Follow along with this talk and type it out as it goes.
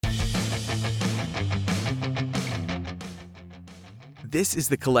This is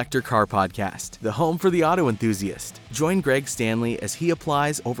the Collector Car Podcast, the home for the auto enthusiast. Join Greg Stanley as he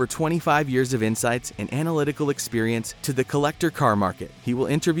applies over 25 years of insights and analytical experience to the collector car market. He will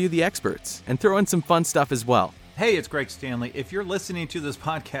interview the experts and throw in some fun stuff as well. Hey, it's Greg Stanley. If you're listening to this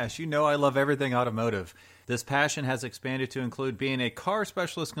podcast, you know I love everything automotive. This passion has expanded to include being a car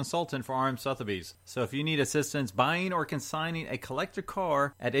specialist consultant for RM Sotheby's. So if you need assistance buying or consigning a collector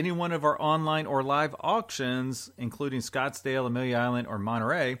car at any one of our online or live auctions, including Scottsdale, Amelia Island, or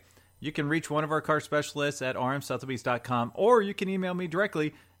Monterey, you can reach one of our car specialists at rmsotheby's.com, or you can email me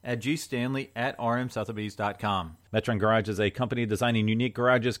directly at gstanley@rmsotheby's.com. Metron Garage is a company designing unique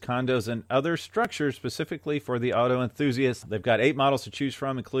garages, condos, and other structures specifically for the auto enthusiast. They've got 8 models to choose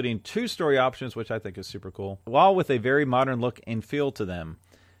from, including 2-story options, which I think is super cool, all with a very modern look and feel to them.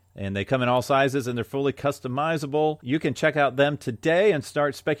 And they come in all sizes, and they're fully customizable. You can check out them today and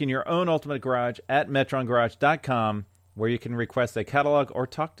start speccing your own ultimate garage at metrongarage.com, where you can request a catalog or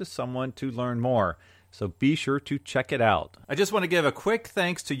talk to someone to learn more. So be sure to check it out. I just want to give a quick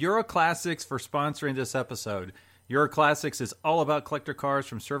thanks to Euro Classics for sponsoring this episode. Euro Classics is all about collector cars,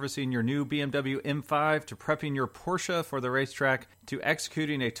 from servicing your new BMW M5 to prepping your Porsche for the racetrack to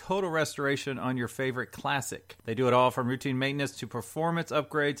executing a total restoration on your favorite classic. They do it all from routine maintenance to performance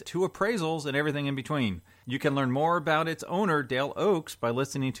upgrades to appraisals and everything in between. You can learn more about its owner, Dale Oaks, by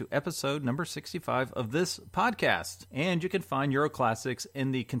listening to episode number 65 of this podcast. And you can find Euro Classics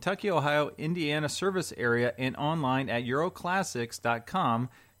in the Kentucky, Ohio, Indiana service area and online at euroclassics.com.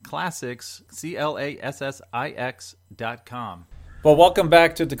 Classics, CLASSIX.com. Well, welcome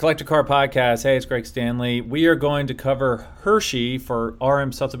back to the Collector Car Podcast. Hey, it's Greg Stanley. We are going to cover Hershey for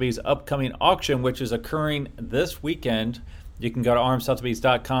RM Sotheby's upcoming auction, which is occurring this weekend. You can go to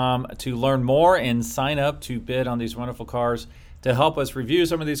rmsotheby's.com to learn more and sign up to bid on these wonderful cars. To help us review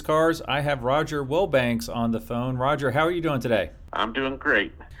some of these cars, I have Roger Willbanks on the phone. Roger, how are you doing today? I'm doing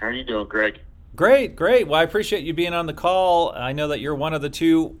great. How are you doing, Greg? Great. Well, I appreciate you being on the call. I know that you're one of the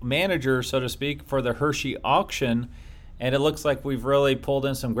 2 managers, so to speak, for the Hershey auction, and it looks like we've really pulled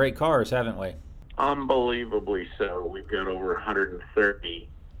in some great cars, haven't we? Unbelievably so. We've got over 130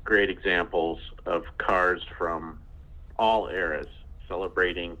 great examples of cars from all eras,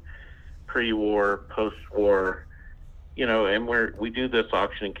 celebrating pre-war, post-war, and we do this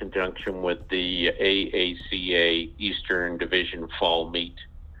auction in conjunction with the AACA Eastern Division Fall Meet.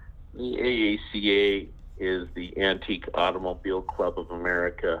 The AACA is the Antique Automobile Club of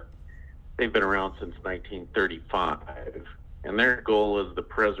America. They've been around since 1935, and their goal is the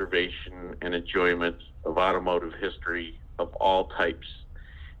preservation and enjoyment of automotive history of all types.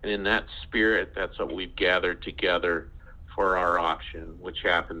 And in that spirit, that's what we've gathered together for our auction, which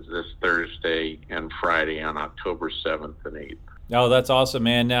happens this Thursday and Friday on October 7th and 8th. Oh, that's awesome,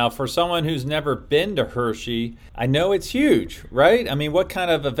 man. Now, for someone who's never been to Hershey, I know it's huge, right? I mean, what kind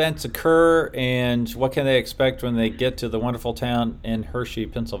of events occur, and what can they expect when they get to the wonderful town in Hershey,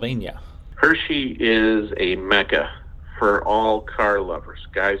 Pennsylvania? Hershey is a mecca for all car lovers,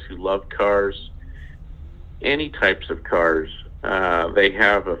 guys who love cars, any types of cars. They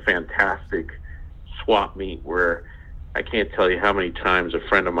have a fantastic swap meet where I can't tell you how many times a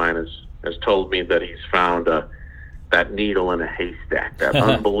friend of mine has told me that he's found that needle in a haystack, that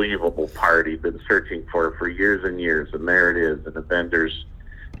unbelievable part he'd been searching for years and years, and there it is in a vendor's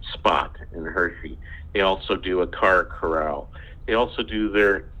spot in Hershey. They also do a car corral. They also do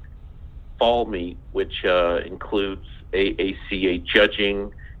their fall meet, which includes AACA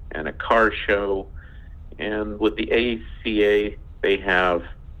judging and a car show. And with the AACA, they have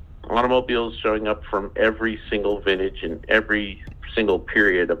automobiles showing up from every single vintage and every single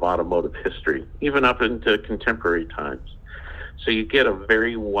period of automotive history, even up into contemporary times. So you get a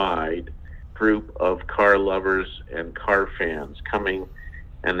very wide group of car lovers and car fans coming,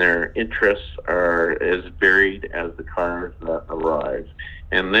 and their interests are as varied as the cars that arrive.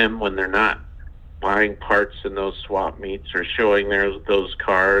 And then when they're not buying parts in those swap meets or showing those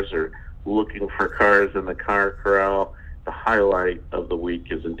cars or looking for cars in the car corral, the highlight of the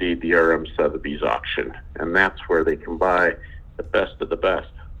week is indeed the RM Sotheby's auction, and that's where they can buy the best of the best.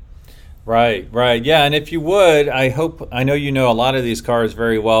 Right. Yeah, and if you would, I know you know a lot of these cars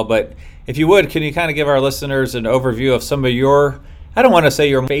very well, but if you would, can you kind of give our listeners an overview of some of your, I don't want to say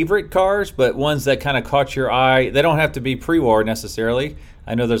your favorite cars, but ones that kind of caught your eye? They don't have to be pre-war necessarily.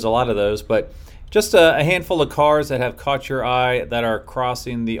 I know there's a lot of those, but just a handful of cars that have caught your eye that are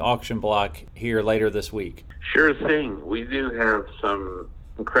crossing the auction block here later this week. Sure thing. We do have some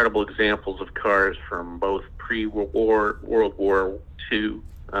incredible examples of cars from both pre-war, World War II,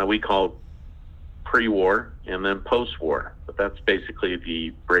 we call pre-war, and then post-war. But that's basically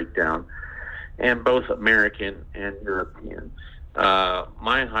the breakdown. And both American and European.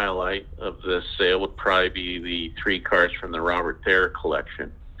 My highlight of this sale would probably be the 3 cars from the Robert Thayer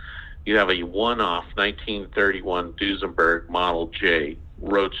collection. You have a one-off 1931 Duesenberg Model J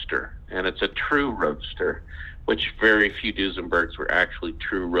Roadster, and it's a true roadster, which very few Duesenbergs were actually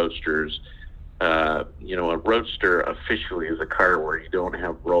true roadsters. A roadster officially is a car where you don't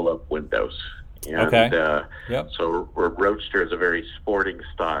have roll-up windows. And, Okay. Yep. So a roadster is a very sporting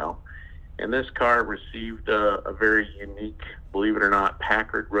style. And this car received a very unique, believe it or not,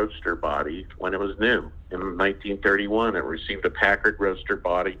 Packard Roadster body when it was new. In 1931, it received a Packard Roadster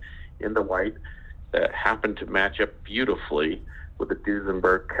body in the white that happened to match up beautifully with the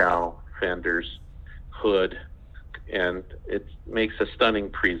Duesenberg cowl, fenders, hood, and it makes a stunning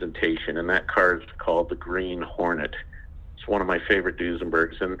presentation. And that car is called the Green Hornet. It's one of my favorite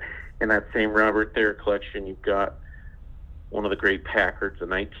Duesenbergs. And in that same Robert Thayer collection, you've got one of the great Packards, the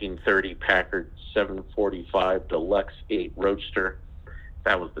 1930 Packard 745 Deluxe 8 Roadster.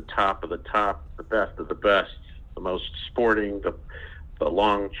 That was the top of the top, the best of the best, the most sporting, the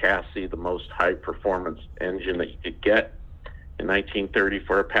long chassis, the most high-performance engine that you could get. In 1930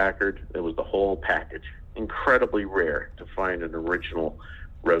 for a Packard, it was the whole package. Incredibly rare to find an original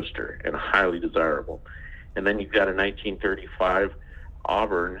roadster and highly desirable. And then you've got a 1935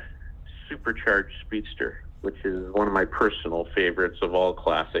 Auburn supercharged speedster, which is one of my personal favorites of all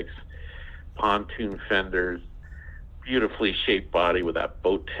classics. Pontoon fenders, beautifully shaped body with that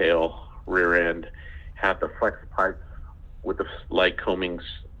boat tail rear end, had the flex pipes with the light combings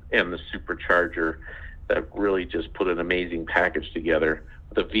and the supercharger that really just put an amazing package together.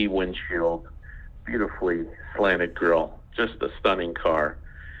 The V windshield, beautifully slanted grille, just a stunning car.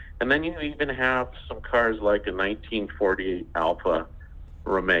 And then you even have some cars like a 1948 Alfa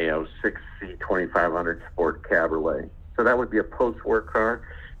Romeo 6C 2500 Sport Cabriolet. So that would be a post-war car.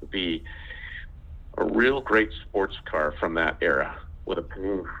 It would be a real great sports car from that era with a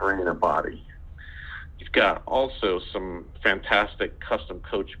Pininfarina body. You've got also some fantastic custom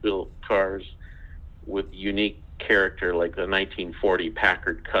coach-built cars with unique character, like the 1940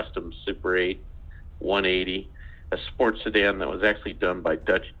 Packard Custom Super 8 180, a sports sedan that was actually done by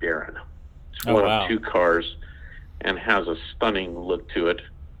Dutch Darren. It's one of 2 cars and has a stunning look to it.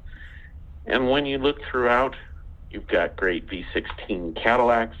 And when you look throughout, you've got great V16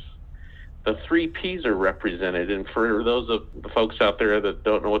 Cadillacs. The 3Ps are represented, and for those of the folks out there that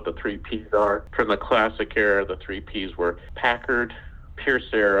don't know what the 3Ps are, from the classic era, the 3Ps were Packard, Pierce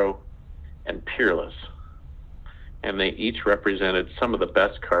Arrow, and Peerless. And they each represented some of the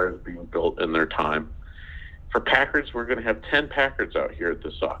best cars being built in their time. For Packards, we're going to have 10 Packards out here at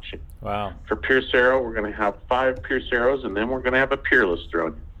this auction. Wow. For Pierce Arrow, we're going to have 5 Pierce Arrows, and then we're going to have a Peerless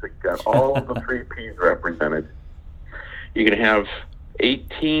thrown. So you've got all of the 3Ps represented. You're going to have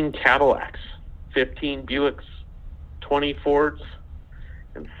 18 Cadillacs, 15 Buicks, 20 Fords,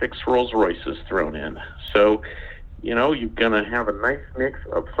 and 6 Rolls Royces thrown in. So, you're going to have a nice mix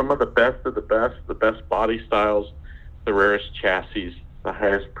of some of the best body styles, the rarest chassis, the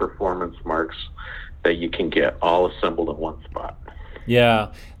highest performance marks that you can get, all assembled in one spot.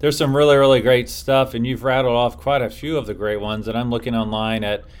 Yeah, there's some really, really great stuff, and you've rattled off quite a few of the great ones, and I'm looking online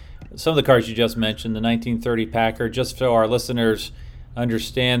at some of the cars you just mentioned, the 1930 Packard, just so our listeners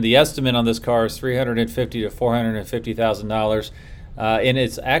understand. The estimate on this car is $350,000 to $450,000, and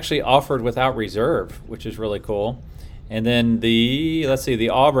it's actually offered without reserve, which is really cool. And then the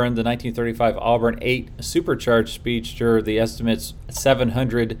Auburn, the 1935 Auburn 8 Supercharged Speedster, the estimate's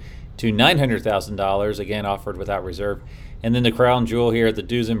 $700,000 to $900,000, again offered without reserve. And then the crown jewel here, the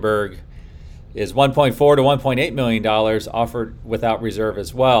Duesenberg, is $1.4 to $1.8 million, offered without reserve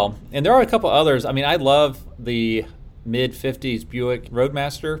as well. And there are a couple others. I mean, I love the mid-50s Buick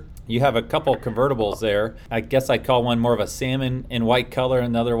Roadmaster. You have a couple convertibles there. I guess I'd call one more of a salmon and white color,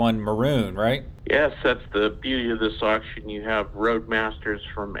 another one maroon, right? Yes, that's the beauty of this auction. You have Roadmasters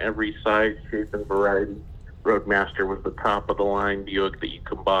from every size, shape, and variety. Roadmaster was the top-of-the-line Buick that you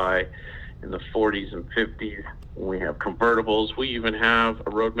can buy in the 40s and 50s. We have convertibles. We even have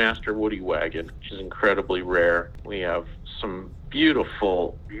a Roadmaster Woody Wagon, which is incredibly rare. We have some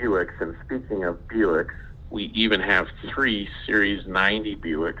beautiful Buicks, and speaking of Buicks, we even have 3 Series 90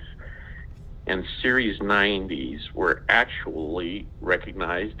 Buicks, and Series 90s were actually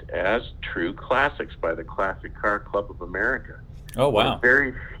recognized as true classics by the Classic Car Club of America. Oh, wow.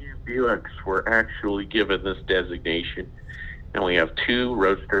 Very few Buicks were actually given this designation, and we have 2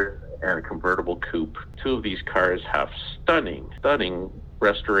 Roadsters and a convertible coupe. 2 of these cars have stunning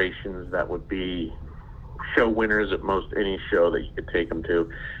restorations that would be show winners at most any show that you could take them to,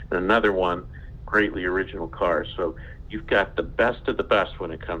 and another one, greatly original car. So you've got the best of the best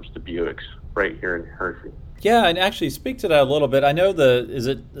when it comes to Buicks right here in Hershey. Yeah, and actually speak to that a little bit. I know is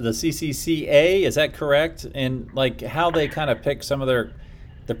it the CCCA? Is that correct? And like how they kind of pick some of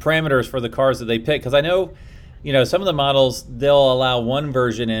the parameters for the cars that they pick, because I know, some of the models they'll allow one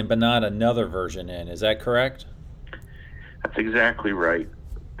version in, but not another version in. Is that correct? That's exactly right.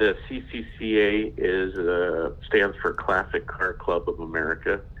 The CCCA stands for Classic Car Club of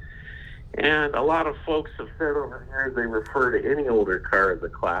America. And a lot of folks have said over here they refer to any older car as a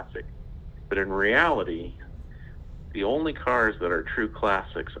classic. But in reality, the only cars that are true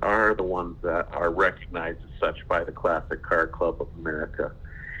classics are the ones that are recognized as such by the Classic Car Club of America.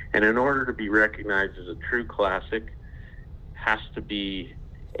 And in order to be recognized as a true classic, has to be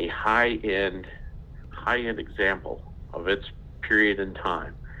a high-end example of its period in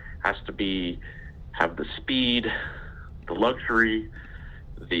time. Has to have the speed, the luxury,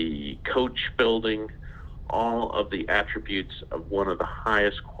 the coach building, all of the attributes of one of the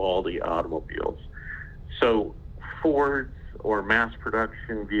highest quality automobiles. So Fords or mass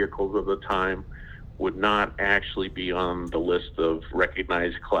production vehicles of the time would not actually be on the list of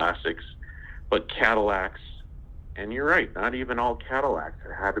recognized classics, but Cadillacs, and you're right, not even all Cadillacs.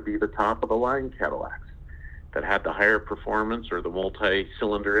 It had to be the top of the line Cadillacs that had the higher performance or the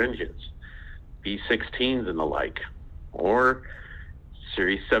multi-cylinder engines, V16s and the like, or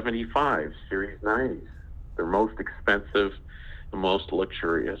Series 75, Series 90s. They're most expensive and most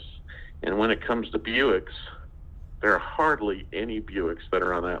luxurious. And when it comes to Buicks, there are hardly any Buicks that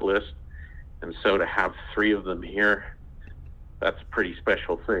are on that list. And so to have three of them here, that's a pretty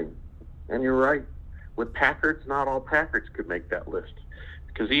special thing. And you're right, with Packards, not all Packards could make that list,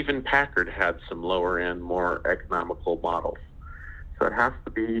 because even Packard had some lower end, more economical models. So it has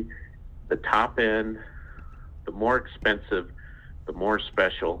to be the top end, the more expensive, the more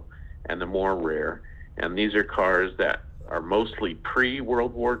special, and the more rare. And these are cars that are mostly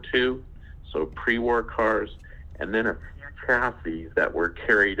pre-World War II, so pre-war cars, and then a few chassis that were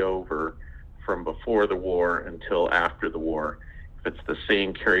carried over from before the war until after the war. If it's the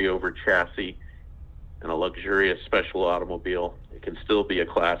same carryover chassis and a luxurious special automobile, it can still be a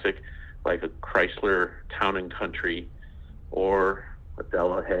classic, like a Chrysler Town & Country or a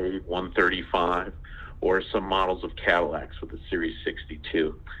Delahaye 135, or some models of Cadillacs with the Series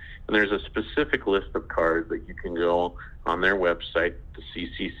 62. And there's a specific list of cars that you can go on their website, the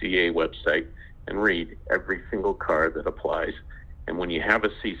CCCA website, and read every single car that applies. And when you have a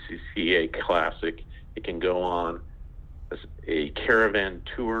CCCA classic, it can go on a caravan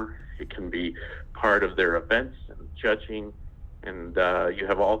tour. It can be part of their events and judging. And you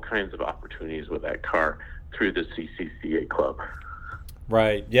have all kinds of opportunities with that car through the CCCA club.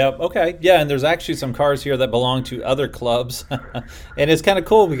 Right. Yep. Okay. Yeah. And there's actually some cars here that belong to other clubs. And it's kind of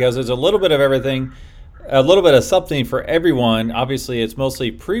cool because there's a little bit of everything, a little bit of something for everyone. Obviously, it's mostly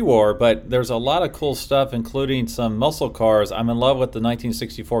pre-war, but there's a lot of cool stuff, including some muscle cars. I'm in love with the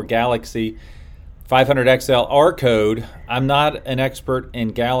 1964 Galaxy 500 XL R code. I'm not an expert in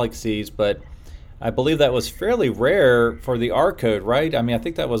Galaxies, but I believe that was fairly rare for the R code, right? I mean, I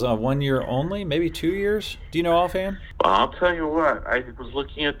think that was 1 year only, maybe 2 years. Do you know offhand? Well, I'll tell you what. I was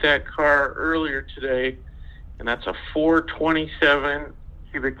looking at that car earlier today, and that's a 427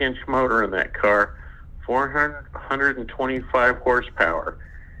 cubic inch motor in that car, 425 horsepower.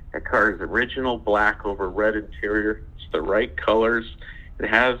 That car is original black over red interior. It's the right colors. It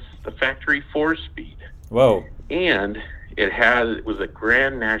has the factory 4-speed. Whoa. And it was a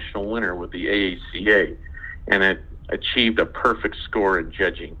grand national winner with the AACA, and it achieved a perfect score in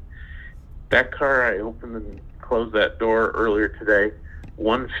judging. That car, I opened and closed that door earlier today.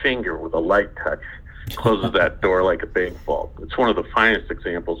 One finger with a light touch closes that door like a bank vault. It's one of the finest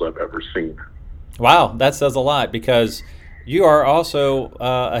examples I've ever seen. Wow, that says a lot, because you are also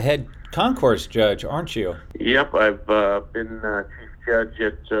a head concourse judge, aren't you? Yep, I've been chief judge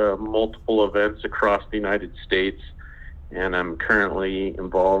at multiple events across the United States, and I'm currently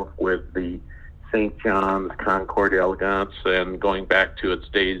involved with the St. John's Concours d'Elegance and going back to its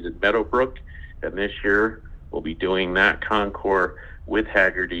days at Meadowbrook. And this year, we'll be doing that concours with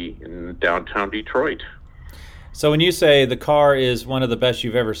Haggerty in downtown Detroit. So when you say the car is one of the best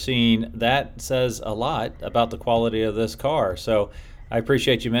you've ever seen, that says a lot about the quality of this car. So I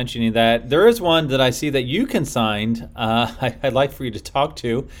appreciate you mentioning that. There is one that I see that you consigned I'd like for you to talk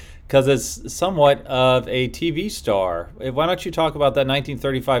to, because it's somewhat of a TV star. Why don't you talk about that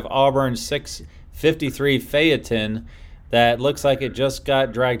 1935 Auburn 653 Phaeton that looks like it just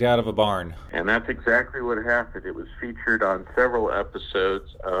got dragged out of a barn? And that's exactly what happened. It was featured on several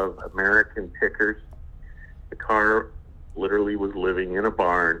episodes of American Pickers. The car literally was living in a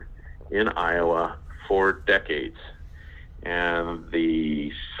barn in Iowa for decades. and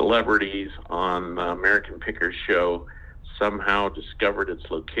the celebrities on the American Pickers show somehow discovered its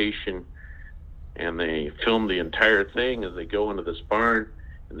location, and they filmed the entire thing as they go into this barn,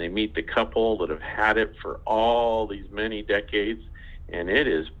 and they meet the couple that have had it for all these many decades, and it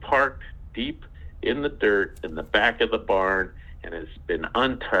is parked deep in the dirt in the back of the barn and has been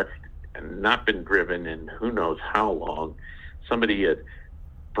untouched and not been driven in who knows how long. Somebody had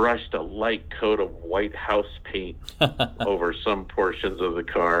brushed a light coat of white house paint over some portions of the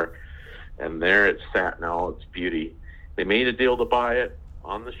car, and there it sat in all its beauty. They made a deal to buy it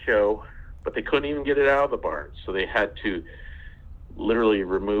on the show, but they couldn't even get it out of the barn, so they had to literally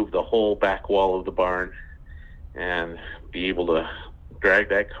remove the whole back wall of the barn and be able to drag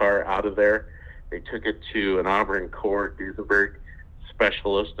that car out of there. They took it to an Auburn Court Duesenberg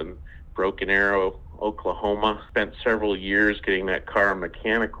specialist in Broken Arrow, Oklahoma. Spent several years getting that car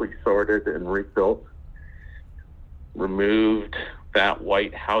mechanically sorted and rebuilt. Removed that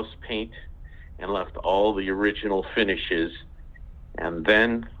white house paint and left all the original finishes. And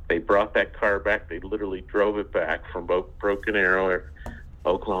then they brought that car back. They literally drove it back from Broken Arrow,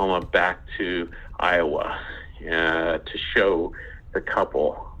 Oklahoma, back to Iowa to show the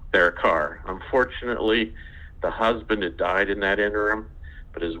couple their car. Unfortunately, the husband had died in that interim,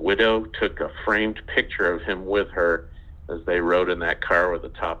 but his widow took a framed picture of him with her as they rode in that car with the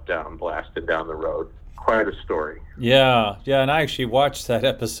top down, blasted down the road. Quite a story. Yeah, and I actually watched that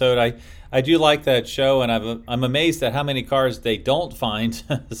episode. I do like that show, and I'm amazed at how many cars they don't find.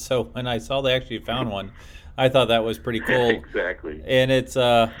 So when I saw they actually found one, I thought that was pretty cool. Exactly. And it's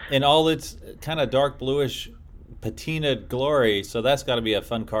in all its kind of dark bluish patinaed glory, so that's got to be a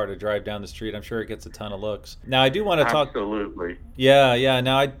fun car to drive down the street. I'm sure it gets a ton of looks. Now I do want to talk. Absolutely. Yeah.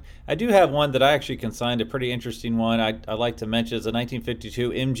 Now I do have one that I actually consigned, a pretty interesting one. I like to mention is a 1952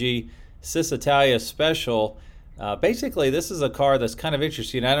 MG Cis Italia Special. Basically, this is a car that's kind of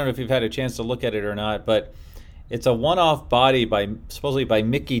interesting. I don't know if you've had a chance to look at it or not, but it's a one-off body supposedly by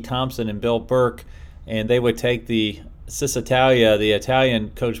Mickey Thompson and Bill Burke, and they would take the Cis Italia, the Italian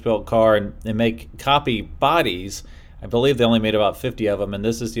coach-built car, and make copy bodies. I believe they only made about 50 of them, and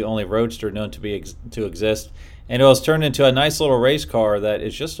this is the only roadster known to exist. And it was turned into a nice little race car that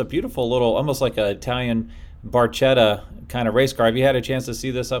is just a beautiful little, almost like an Italian Barchetta kind of race car. Have you had a chance to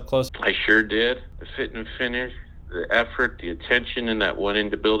see this up close? I sure did. The fit and finish, the effort, the attention in that went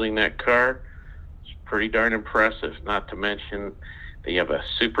into building that car is pretty darn impressive. Not to mention they have a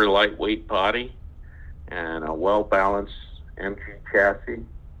super lightweight body and a well-balanced MG chassis.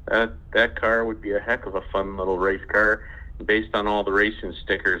 That car would be a heck of a fun little race car. Based on all the racing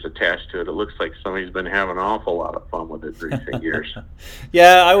stickers attached to it, it looks like somebody's been having an awful lot of fun with it recent years.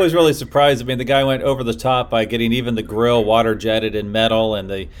 Yeah, I was really surprised. I mean, the guy went over the top by getting even the grille water jetted in metal and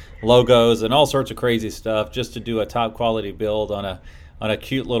the logos and all sorts of crazy stuff just to do a top quality build on a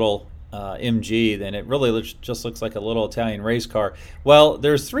cute little MG. Then it really just looks like a little Italian race car. Well,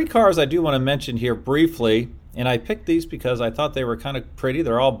 there's three cars I do want to mention here briefly, and I picked these because I thought they were kind of pretty.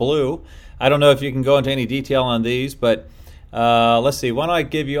 They're all blue. I don't know if you can go into any detail on these, but let's see. Why don't I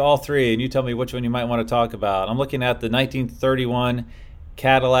give you all three, and you tell me which one you might want to talk about. I'm looking at the 1931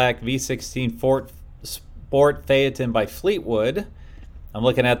 Cadillac V16 Sport Phaeton by Fleetwood. I'm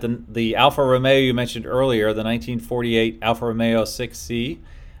looking at the Alfa Romeo you mentioned earlier, the 1948 Alfa Romeo 6C.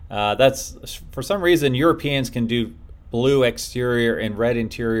 That's, for some reason, Europeans can do blue exterior and red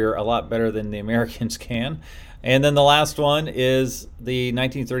interior a lot better than the Americans can. And then the last one is the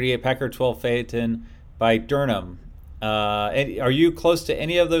 1938 Packard 12 Phaeton by Durham. Are you close to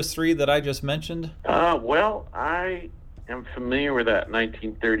any of those three that I just mentioned? Well, I am familiar with that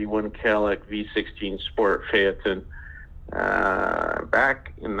 1931 Cadillac V16 Sport Phaeton.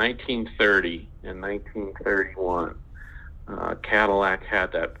 Back in 1930 and 1931, Cadillac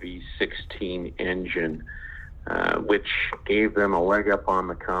had that V16 engine, which gave them a leg up on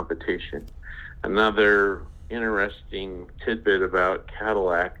the competition. Another interesting tidbit about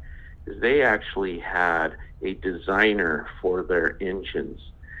Cadillac is they actually had a designer for their engines,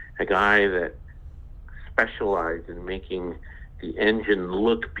 a guy that specialized in making the engine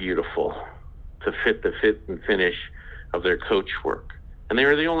look beautiful to fit the fit and finish of their coachwork. And they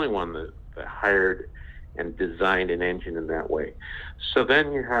were the only one that hired and designed an engine in that way. So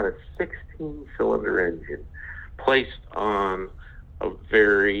then you had a 16-cylinder engine placed on a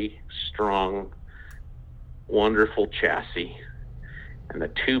very strong, wonderful chassis. And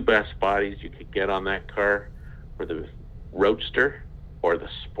the two best bodies you could get on that car were the Roadster or the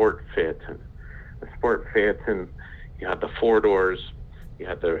Sport Phaeton. The Sport Phaeton, you had the four doors, you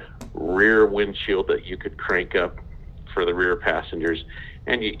had the rear windshield that you could crank up for the rear passengers,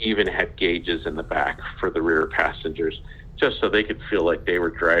 and you even had gauges in the back for the rear passengers. just so they could feel like they were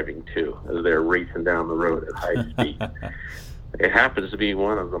driving too, as they're racing down the road at high speed. It happens to be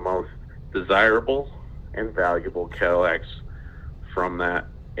one of the most desirable and valuable Cadillacs from that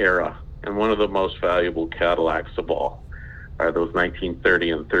era, and one of the most valuable Cadillacs of all are those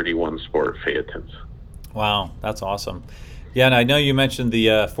 1930 and 31 Sport Phaetons. Wow, that's awesome. Yeah, and I know you mentioned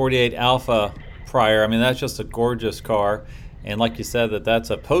the 48 Alpha prior. I mean, that's just a gorgeous car. And like you said,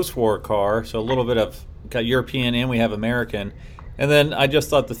 that's a post-war car, so a little bit of got European and we have American. And then I just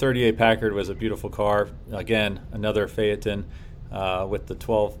thought the 38 Packard was a beautiful car. Again, another Phaeton with the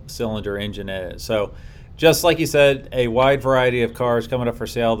 12-cylinder engine in it. So just like you said, a wide variety of cars coming up for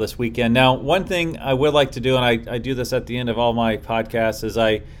sale this weekend. Now, one thing I would like to do, and I do this at the end of all my podcasts, is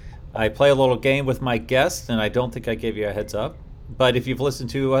I play a little game with my guests, and I don't think I gave you a heads up. But if you've listened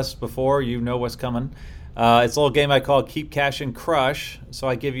to us before, you know what's coming. It's a little game I call Keep Cash and Crush. So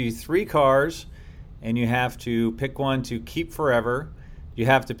I give you 3 cars, and you have to pick one to keep forever. You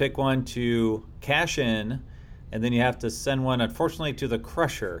have to pick one to cash in, and then you have to send one, unfortunately, to the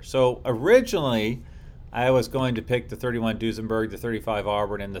crusher. So originally, I was going to pick the 31 Duesenberg, the 35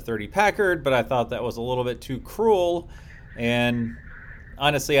 Auburn, and the 30 Packard, but I thought that was a little bit too cruel. And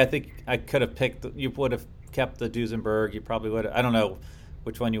honestly, I think I could have picked, you would have kept the Duesenberg. You probably would have, I don't know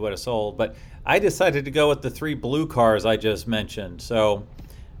which one you would have sold, but I decided to go with the 3 blue cars I just mentioned. So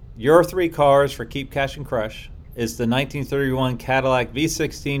your 3 cars for Keep Cash and Crush is the 1931 Cadillac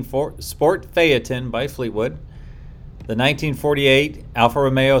V16 Sport Phaeton by Fleetwood, the 1948 Alfa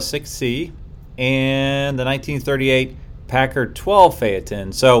Romeo 6C, and the 1938 Packard 12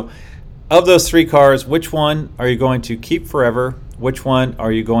 Phaeton. So of those 3 cars, which one are you going to keep forever? Which one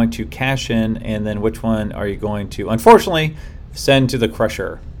are you going to cash in? And then which one are you going to, unfortunately, send to the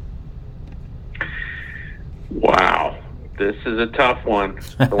crusher? Wow, this is a tough one.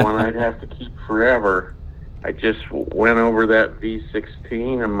 The one I'd have to keep forever. I just went over that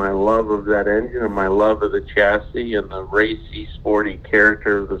V16 and my love of that engine and my love of the chassis and the racy, sporty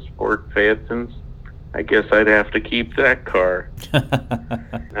character of the Sport Phaetons. I guess I'd have to keep that car.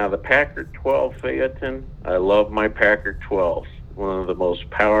 Now, the Packard 12 Phaeton, I love my Packard 12. One of the most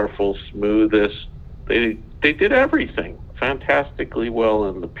powerful, smoothest. They did everything fantastically well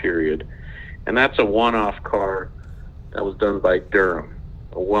in the period. And that's a one-off car that was done by Durham,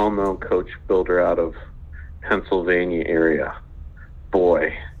 a well-known coach builder out of Pennsylvania area.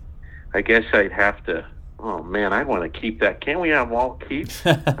 Boy, I guess I'd have to, oh man, I want to keep that. Can't we have all keeps?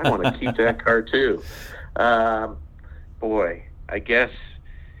 I want to keep that car too. Boy, I guess,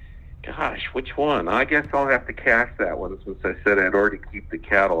 gosh, which one? I guess I'll have to cash that one since I said I'd already keep the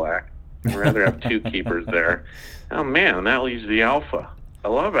Cadillac. I'd rather have 2 keepers there. Oh man, that leaves the Alfa. I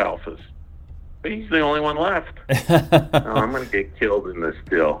love Alfas. But he's the only one left. I'm going to get killed in this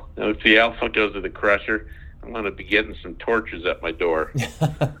deal. Now, if the Alfa goes to the crusher, I'm going to be getting some torches at my door.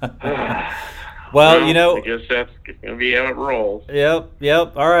 Well, you know, I guess that's going to be how it rolls.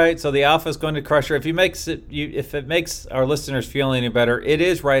 Yep. All right. So the Alpha's going to crusher. If it makes our listeners feel any better, it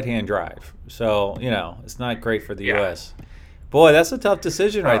is right-hand drive. So, you know, it's not great for the U.S. Boy, that's a tough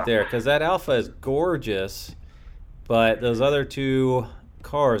decision right there, because that Alpha is gorgeous, but those other 2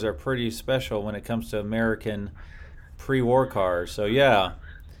 cars are pretty special when it comes to American pre-war cars. So, yeah.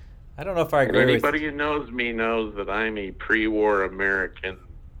 I don't know if I agree with you. Anybody who knows me knows that I'm a pre-war American,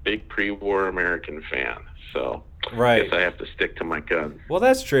 big pre-war American fan. So right. I guess I have to stick to my guns. Well,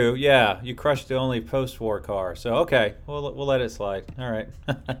 that's true. Yeah, you crushed the only post-war car. So, okay, we'll let it slide. All right.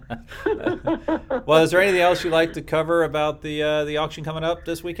 Well, is there anything else you'd like to cover about the auction coming up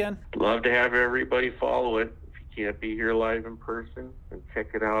this weekend? Love to have everybody follow it. Can't be here live in person, and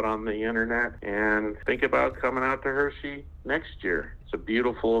check it out on the internet, and think about coming out to Hershey next year. It's a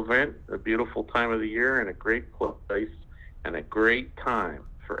beautiful event, a beautiful time of the year, and a great place, and a great time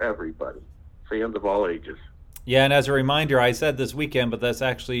for everybody, fans of all ages. Yeah, and as a reminder, I said this weekend, but that's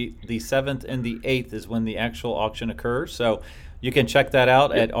actually the 7th and the 8th is when the actual auction occurs. So you can check that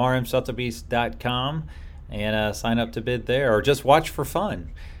out at rmsotheby's.com and sign up to bid there, or just watch for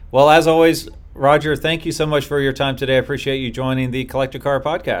fun. Well, as always, Roger, thank you so much for your time today. I appreciate you joining the Collector Car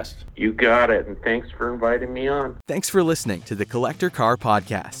Podcast. You got it, and thanks for inviting me on. Thanks for listening to the Collector Car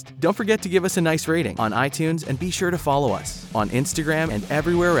Podcast. Don't forget to give us a nice rating on iTunes, and be sure to follow us on Instagram and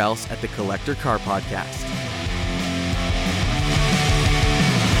everywhere else at the Collector Car Podcast.